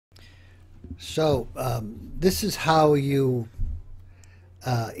So this is how you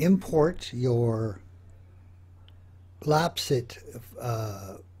import your Lapse It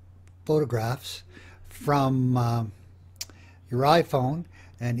photographs from your iPhone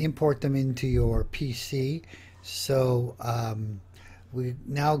and import them into your PC. So we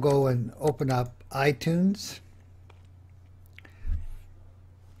now go and open up iTunes.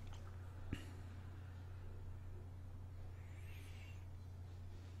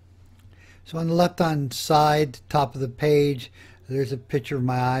 So on the left-hand side, top of the page, there's a picture of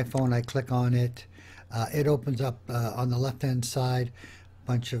my iPhone. I click on it. It opens up on the left-hand side a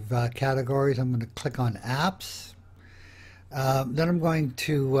bunch of categories. I'm going to click on Apps. Then I'm going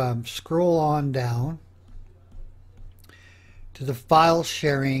to scroll on down to the File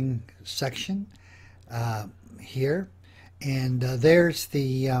Sharing section here. And there's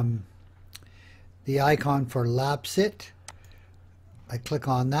the icon for Lapse It. I click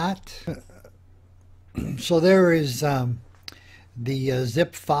on that. So there is the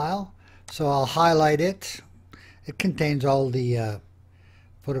zip file. So I'll highlight it. It contains all the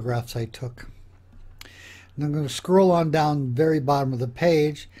photographs I took. And I'm going to scroll on down the very bottom of the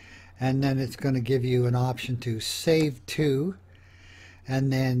page, and then it's going to give you an option to save to,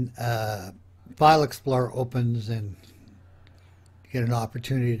 and then File Explorer opens and you get an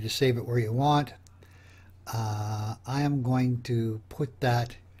opportunity to save it where you want. I am going to put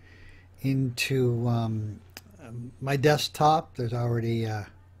that into my desktop. There's already a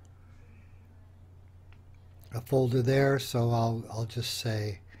folder there, so I'll just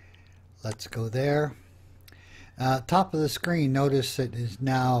say let's go there. Top of the screen, notice it is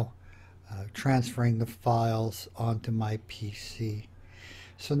now transferring the files onto my PC.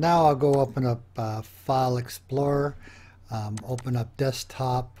 So now I'll go open up File Explorer, open up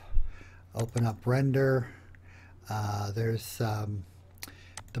Desktop, open up Render. There's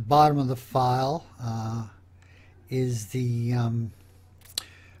the bottom of the file is the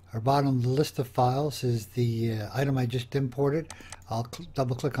or bottom of the list of files is the item I just imported. I'll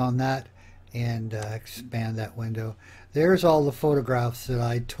double click on that and expand that window. There's all the photographs that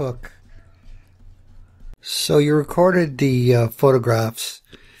I took. So you recorded the photographs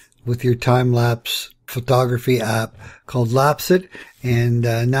with your time-lapse photography app called Lapse It, and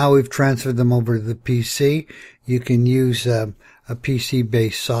now we've transferred them over to the PC. You can use a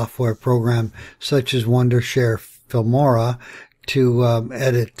PC-based software program such as Wondershare Filmora to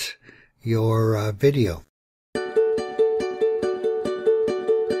edit your video.